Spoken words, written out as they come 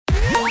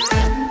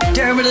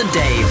Dermot and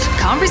Dave.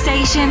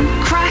 Conversation,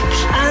 crack,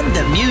 And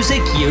the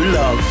music you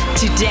love.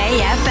 Today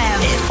FM.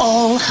 It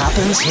all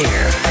happens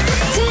here.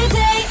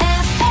 Today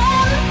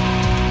FM.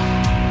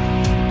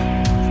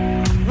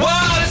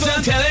 What's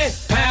on telly?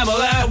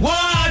 Pamela.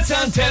 What's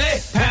on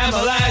telly?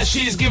 Pamela.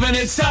 She's giving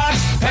it socks.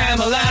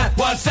 Pamela.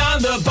 What's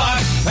on the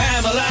box?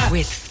 Pamela.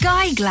 With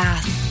Sky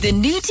Glass, the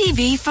new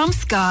TV from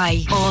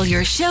Sky. All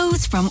your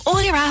shows from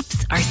all your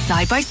apps are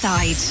side by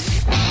side.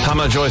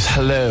 Pamela Joyce,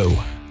 hello.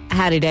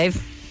 Howdy,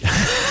 Dave.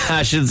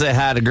 I shouldn't say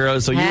had a girl.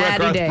 So you were at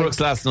Howdy, Garth Dave. Brooks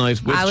last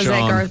night with I was Sean.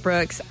 at Garth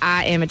Brooks.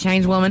 I am a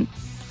changed woman,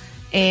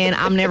 and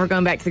I'm never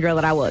going back to the girl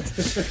that I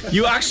was.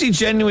 You actually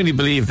genuinely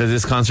believe that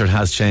this concert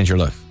has changed your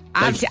life?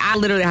 I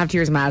literally have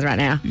tears in my eyes right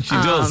now. She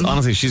does,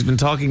 honestly. She's been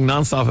talking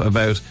nonstop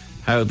about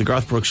how the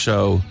Garth Brooks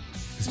show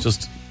has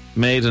just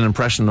made an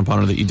impression upon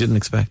her that you didn't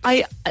expect.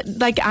 I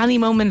like any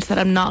moment that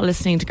I'm not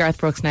listening to Garth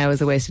Brooks now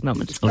is a wasted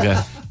moment.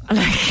 Okay.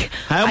 Like,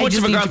 How I much just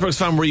of a need Garth to- Brooks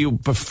fan were you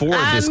before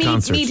this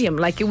concert? Medium.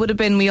 Like it would have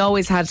been. We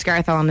always had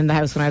Garth on in the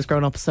house when I was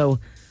growing up, so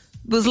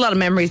there was a lot of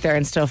memories there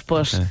and stuff.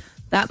 But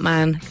that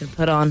man can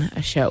put on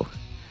a show,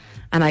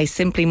 and I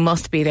simply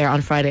must be there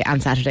on Friday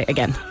and Saturday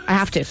again. I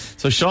have to.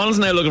 So Sean's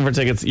now looking for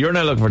tickets. You're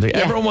now looking for tickets.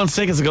 Yeah. Everyone wants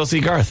tickets to go see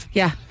Garth.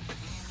 Yeah.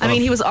 I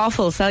mean, he was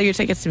awful. Sell your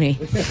tickets to me.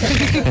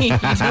 You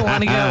don't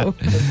want to go.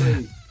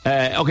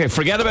 Okay,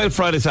 forget about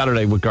Friday,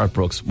 Saturday with Garth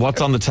Brooks.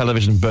 What's on the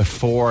television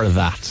before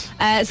that?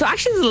 So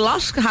actually, there's a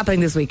lot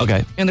happening this week.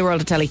 Okay. In the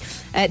world of telly.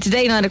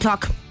 Today, 9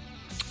 o'clock,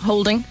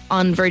 Holding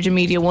on Virgin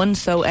Media 1.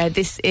 So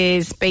this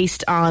is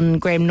based on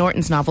Graham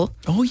Norton's novel.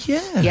 Oh,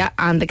 yeah. Yeah,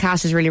 and the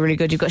cast is really, really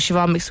good. You've got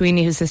Siobhan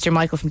McSweeney, who's Sister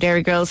Michael from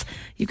Dairy Girls.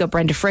 You've got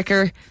Brenda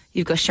Fricker.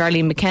 You've got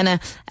Charlene McKenna.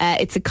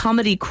 It's a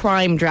comedy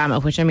crime drama,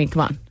 which, I mean,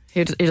 come on.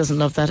 Who doesn't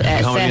love that?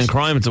 Comedy and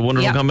crime, it's a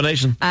wonderful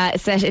combination.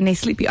 It's set in a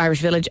sleepy Irish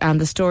village, and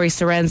the story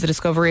surrounds the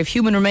discovery of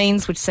human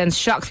remains, which sends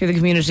shock through the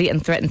community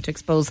and threatens to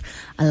expose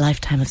a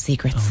lifetime of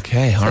secrets.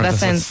 Okay, so alright, that that's-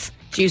 sounds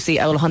juicy.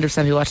 I will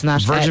 100% be watching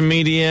that. Virgin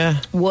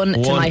Media. 1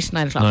 tonight,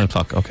 9 o'clock. 9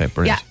 o'clock, okay,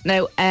 brilliant.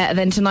 Yeah, now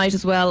then tonight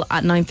as well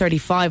at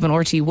 9:35 on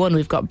RT1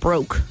 we've got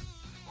Broke,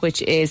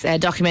 which is a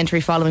documentary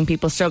following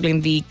people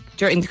struggling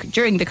during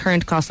the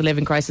current cost of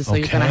living crisis. So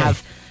you're going to Okay.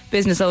 have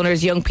business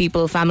owners, young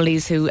people,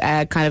 families who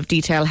kind of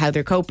detail how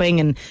they're coping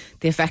and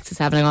the effects it's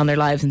having on their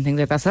lives and things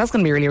like that. So that's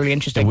going to be really, really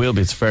interesting. It will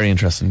be. It's very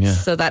interesting, yeah.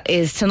 So that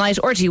is tonight,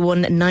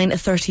 RT1,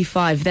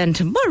 9:35. Then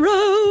tomorrow,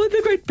 the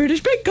Great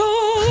British Bake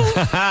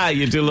Off.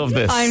 You do love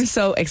this. I'm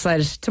so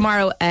excited.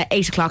 Tomorrow,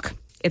 8 o'clock,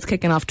 it's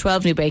kicking off.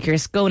 12 new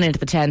bakers going into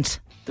the tent.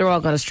 They're all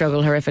going to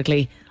struggle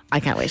horrifically. I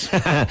can't wait.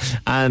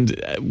 And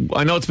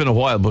I know it's been a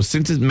while, but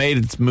since it made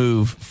its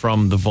move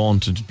from the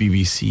Vaughan to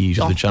BBC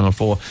to the Channel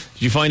 4,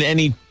 did you find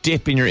any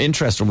dip in your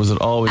interest, or was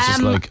it always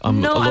just like,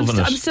 I'm loving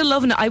it? I'm still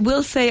loving it. I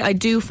will say I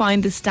do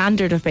find the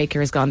standard of baker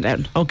has gone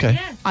down. Okay.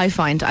 I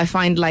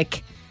find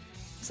like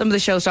some of the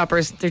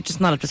showstoppers, they're just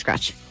not up to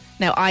scratch.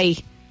 Now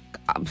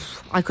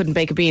I couldn't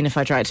bake a bean if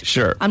I tried.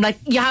 Sure. I'm like,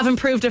 you haven't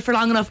proved it for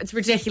long enough. It's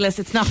ridiculous.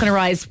 It's not going to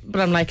rise.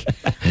 But I'm like,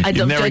 I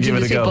don't never judge give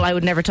it these a go. people. I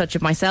would never touch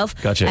it myself.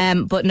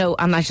 Gotcha. But no,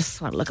 and I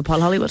just want to look at Paul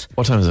Hollywood.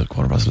 What time is it?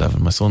 11:15.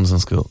 My son's in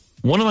school.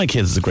 One of my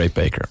kids is a great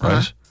baker,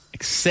 right?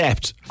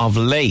 Except of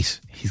late,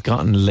 he's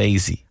gotten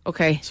lazy.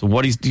 Okay. So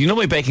do you know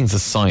why baking's a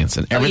science,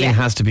 and everything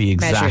has to be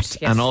exact,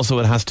 Measured, yes. and also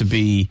it has to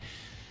be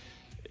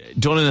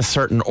done in a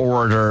certain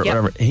order. Yep.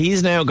 Or whatever.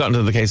 He's now gotten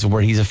to the case of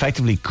where he's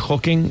effectively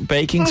cooking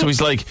baking. So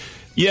he's like,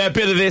 yeah, a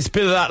bit of this,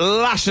 bit of that,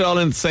 lash it all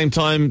in at the same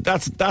time.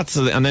 That's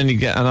and then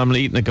and I'm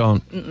eating it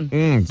going,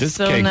 this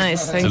So cake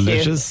nice, thank you.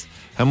 delicious.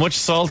 How much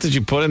salt did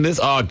you put in this?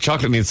 Oh,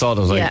 chocolate needs salt.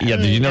 I was like, Yeah.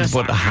 did you not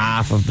put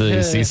half of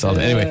the sea salt?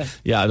 Anyway,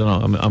 yeah, I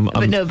don't know.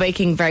 But no,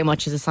 baking very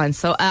much is a science.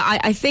 So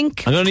I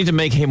think... I'm going to need to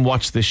make him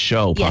watch this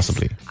show, Yes.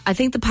 possibly. I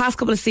think the past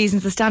couple of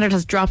seasons, the standard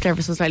has dropped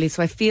ever so slightly.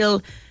 So I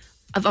feel...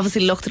 I've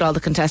obviously looked at all the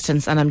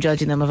contestants and I'm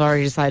judging them. I've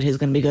already decided who's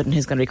going to be good and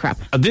who's going to be crap.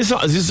 Is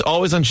this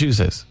always on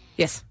Tuesdays?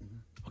 Yes.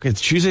 Okay,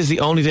 Tuesday's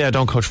the only day I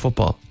don't coach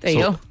football. There you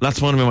go.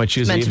 That's one of my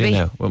Tuesday meant to evening be.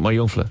 now with my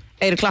young fella.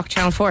 8 o'clock,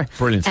 Channel 4.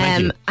 Brilliant,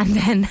 thank you. And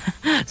then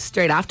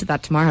straight after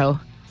that tomorrow,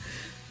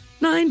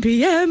 9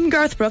 p.m,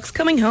 Garth Brooks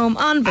coming home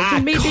on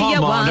Virgin Media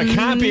Come on, 1. there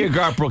can't be a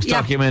Garth Brooks Yeah.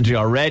 documentary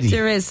already.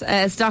 There is.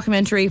 It's a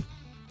documentary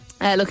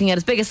looking at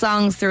his biggest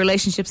songs, the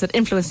relationships that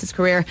influenced his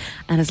career,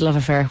 and his love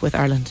affair with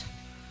Ireland.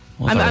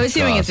 I'm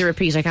assuming it's a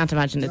repeat. I can't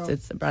imagine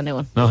it's a brand new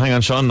one. No, hang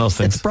on, Sean knows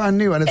things. It's brand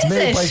new and it's Is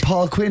made it? by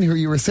Paul Quinn, who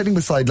you were sitting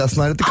beside last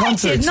night at the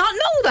concert. I did not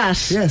know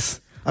that. Yes.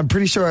 I'm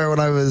pretty sure when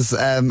I was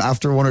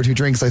after one or two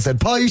drinks, I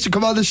said, Paul, you should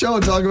come on the show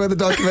and talk about the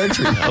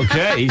documentary.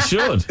 Okay, he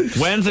should.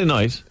 Wednesday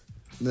night.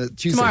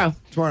 Tuesday.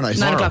 Tomorrow night.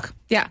 9 o'clock.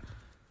 Yeah.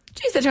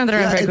 Jeez, they turned that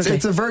around Yeah, very it's, quickly.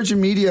 it's a Virgin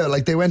Media.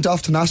 Like, they went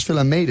off to Nashville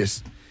and made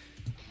it.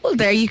 Well,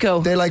 there you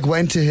go. They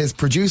went to his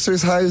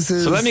producers'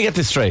 houses. So let me get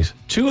this straight.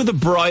 Two of the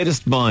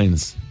brightest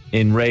minds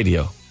in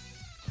radio.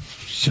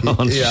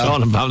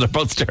 Sean and Pam, they're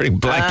both staring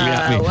blankly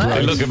at me. what?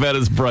 They look about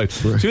as bright.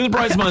 Two of the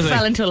brightest minds. I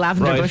fell into a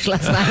lavender Right. bush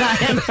last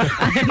night.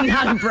 I am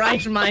not a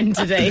bright mind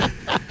today.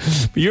 But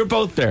you're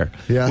both there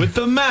Yeah. with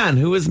the man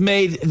who has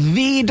made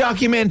the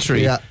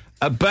documentary Yeah.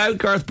 about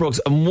Garth Brooks,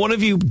 and one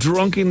of you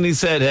drunkenly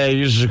said, "Hey,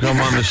 you should come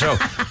on the show."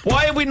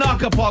 Why have we not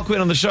got Paul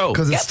Quinn on the show?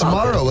 Because it's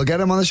tomorrow. We'll get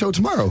him on the show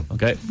tomorrow.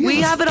 Okay.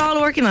 We have it all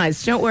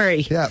organised. Don't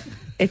worry. Yeah.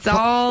 It's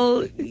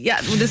all. Yeah.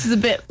 This is a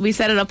bit. We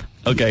set it up.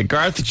 Okay,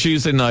 Garth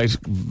Tuesday night,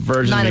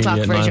 Virgin 9 o'clock,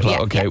 Media, 9 Virgin,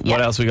 o'clock. yeah, Okay, yeah, what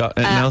yeah. else we got?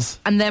 Anything else?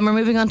 And then we're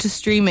moving on to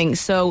streaming.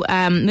 So,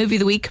 movie of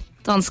the week.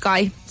 It's on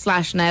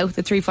Sky/Now.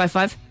 The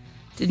 355.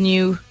 Didn't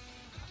you?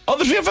 Oh,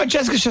 the 305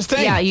 Jessica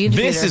Chastain. Yeah, you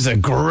interviewed This her. is a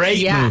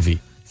great movie.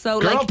 So,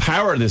 Girl like,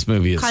 power this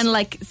movie is. kind of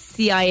like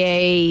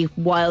CIA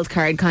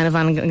wildcard kind of.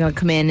 I'm going to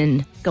come in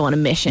and go on a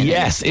mission.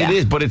 Yes, Yeah. it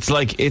is, but it's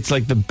like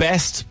the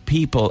best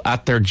people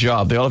at their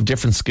job. They all have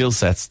different skill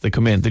sets. They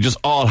come in. They just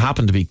all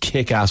happen to be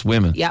kick-ass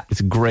women. Yeah. It's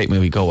a great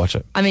movie. Go watch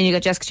it. I mean, you've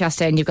got Jessica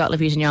Chastain, you've got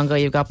Lupita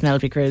Nyong'o, you've got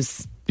Penelope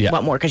Cruz. Yeah.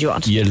 What more could you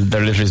want? Yeah,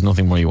 there literally is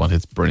nothing more you want.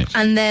 It's brilliant.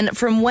 And then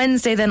from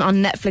Wednesday, then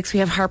on Netflix, we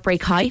have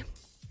Heartbreak High.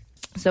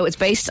 So it's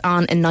based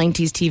on a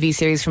 90s TV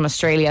series from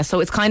Australia. So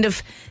it's kind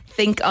of,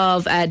 think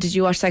of, did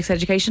you watch Sex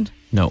Education?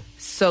 No.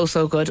 So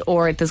good.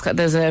 Or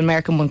there's an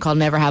American one called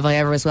Never Have I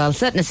Ever as well,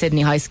 set in a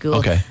Sydney high school.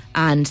 Okay.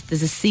 And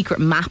there's a secret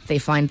map they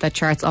find that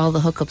charts all the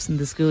hookups in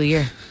the school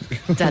year.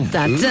 Dun,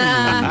 dun,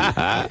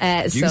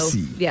 dun.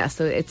 Juicy.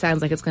 So it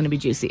sounds like it's going to be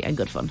juicy and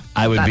good fun.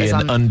 I would That be is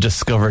an on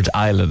undiscovered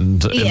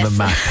island in Yes. the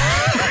map.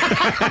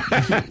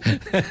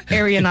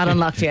 area not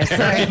unlocked yet.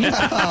 Sorry.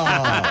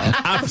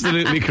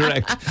 Absolutely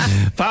correct.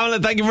 Pamela,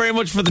 thank you very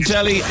much for the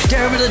telly.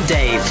 Dermot and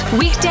Dave.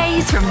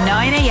 Weekdays from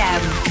 9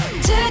 a.m.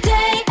 Today.